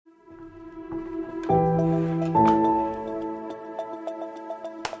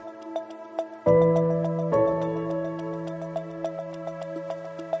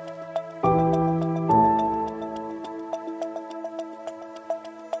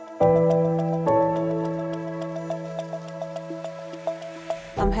I'm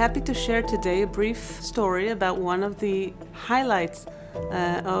happy to share today a brief story about one of the highlights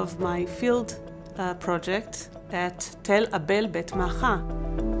of my field project at Tel Abel Beth Maacah.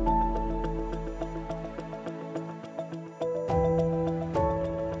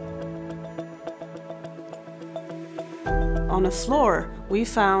 On a floor, we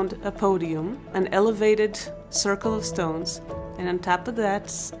found a podium, an elevated circle of stones, and on top of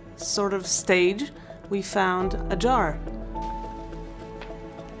that sort of stage, we found a jar.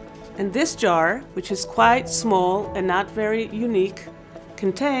 And this jar, which is quite small and not very unique,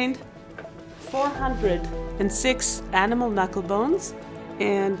 contained 406 animal knuckle bones,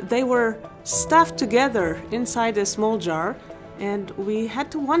 and they were stuffed together inside a small jar, and we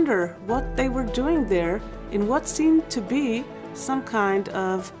had to wonder what they were doing there in what seemed to be some kind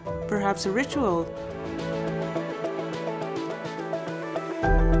of perhaps a ritual.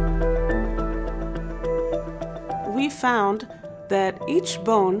 We found that each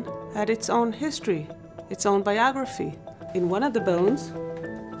bone had its own history, its own biography. In one of the bones,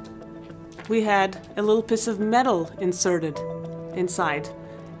 we had a little piece of metal inserted inside,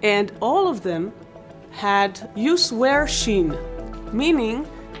 and all of them had use wear sheen, meaning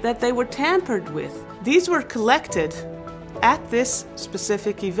that they were tampered with. These were collected at this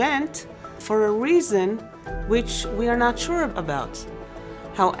specific event for a reason which we are not sure about.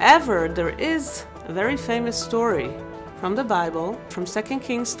 However, there is a very famous story from the Bible, from 2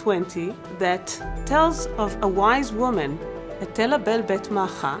 Kings 20, that tells of a wise woman at Tel Abel Beth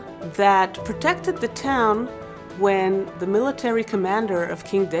Maacah that protected the town when the military commander of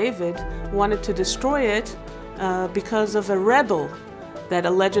King David wanted to destroy it because of a rebel that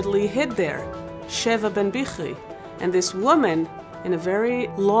allegedly hid there, Sheva ben Bichri. And this woman, in a very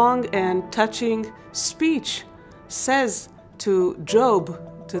long and touching speech, says to Job,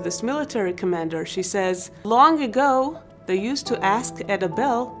 to this military commander, she says, "Long ago, they used to ask at a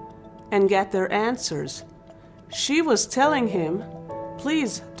bell and get their answers." She was telling him,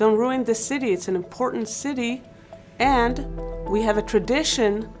 please don't ruin this city, it's an important city, and we have a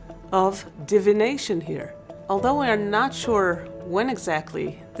tradition of divination here. Although we are not sure when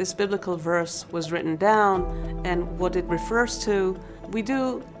exactly this biblical verse was written down and what it refers to, we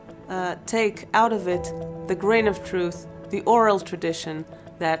do take out of it the grain of truth, the oral tradition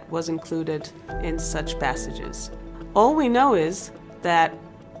that was included in such passages. All we know is that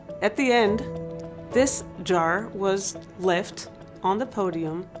at the end, this jar was left on the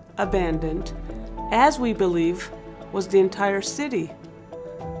podium, abandoned, as we believe was the entire city.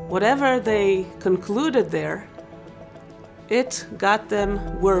 Whatever they concluded there, it got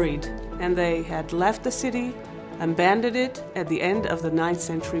them worried, and they had left the city, abandoned it at the end of the 9th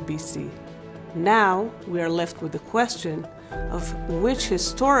century BC. Now we are left with the question of which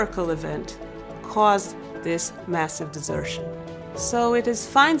historical event caused this massive desertion. So it is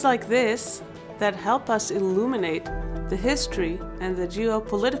finds like this that help us illuminate the history and the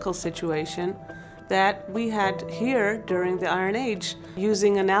geopolitical situation that we had here during the Iron Age.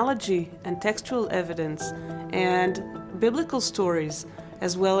 Using analogy and textual evidence and biblical stories,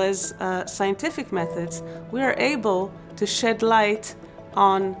 as well as scientific methods, we are able to shed light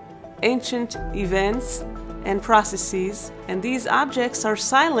on ancient events and processes, and these objects are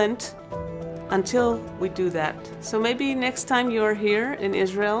silent until we do that. So maybe next time you are here in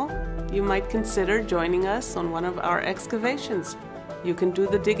Israel, you might consider joining us on one of our excavations. You can do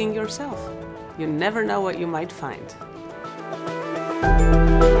the digging yourself. You never know what you might find.